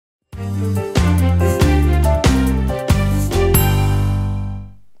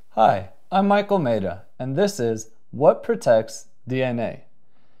Hi, I'm Maidaa, and this is What Protects DNA.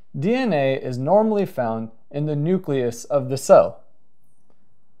 DNA is normally found in the nucleus of the cell.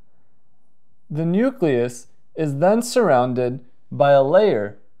 The nucleus is then surrounded by a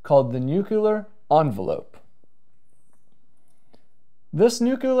layer called the nuclear envelope. This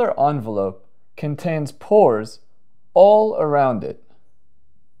nuclear envelope contains pores all around it.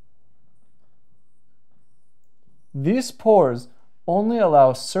 These pores only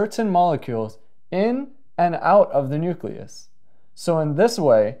allow certain molecules in and out of the nucleus. So in this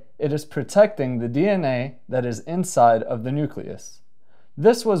way, it is protecting the DNA that is inside of the nucleus.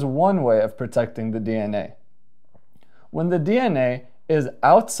 This was one way of protecting the DNA. When the DNA is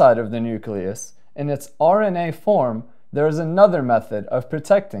outside of the nucleus, in its RNA form, there is another method of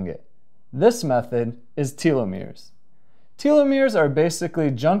protecting it. This method is telomeres. Telomeres are basically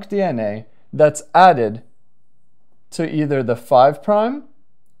junk DNA that's added to either the 5'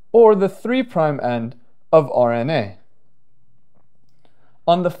 or the 3' end of RNA.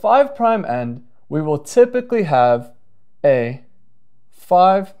 On the 5' end, we will typically have a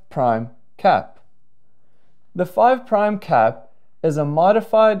 5' cap. The 5' cap is a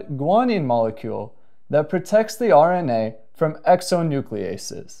modified guanine molecule that protects the RNA from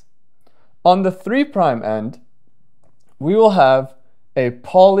exonucleases. On the 3' end, we will have a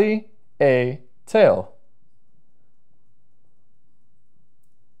poly-A tail.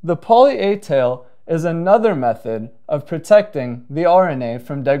 The poly-A tail is another method of protecting the RNA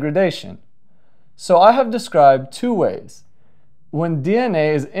from degradation. So I have described two ways. When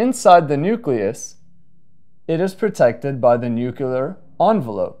DNA is inside the nucleus, it is protected by the nuclear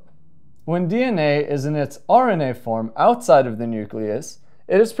envelope. When DNA is in its RNA form outside of the nucleus,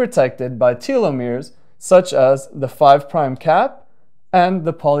 it is protected by telomeres such as the 5' cap and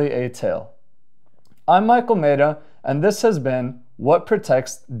the poly-A tail. I'm Maidaa, and this has been What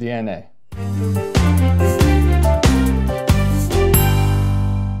Protects DNA.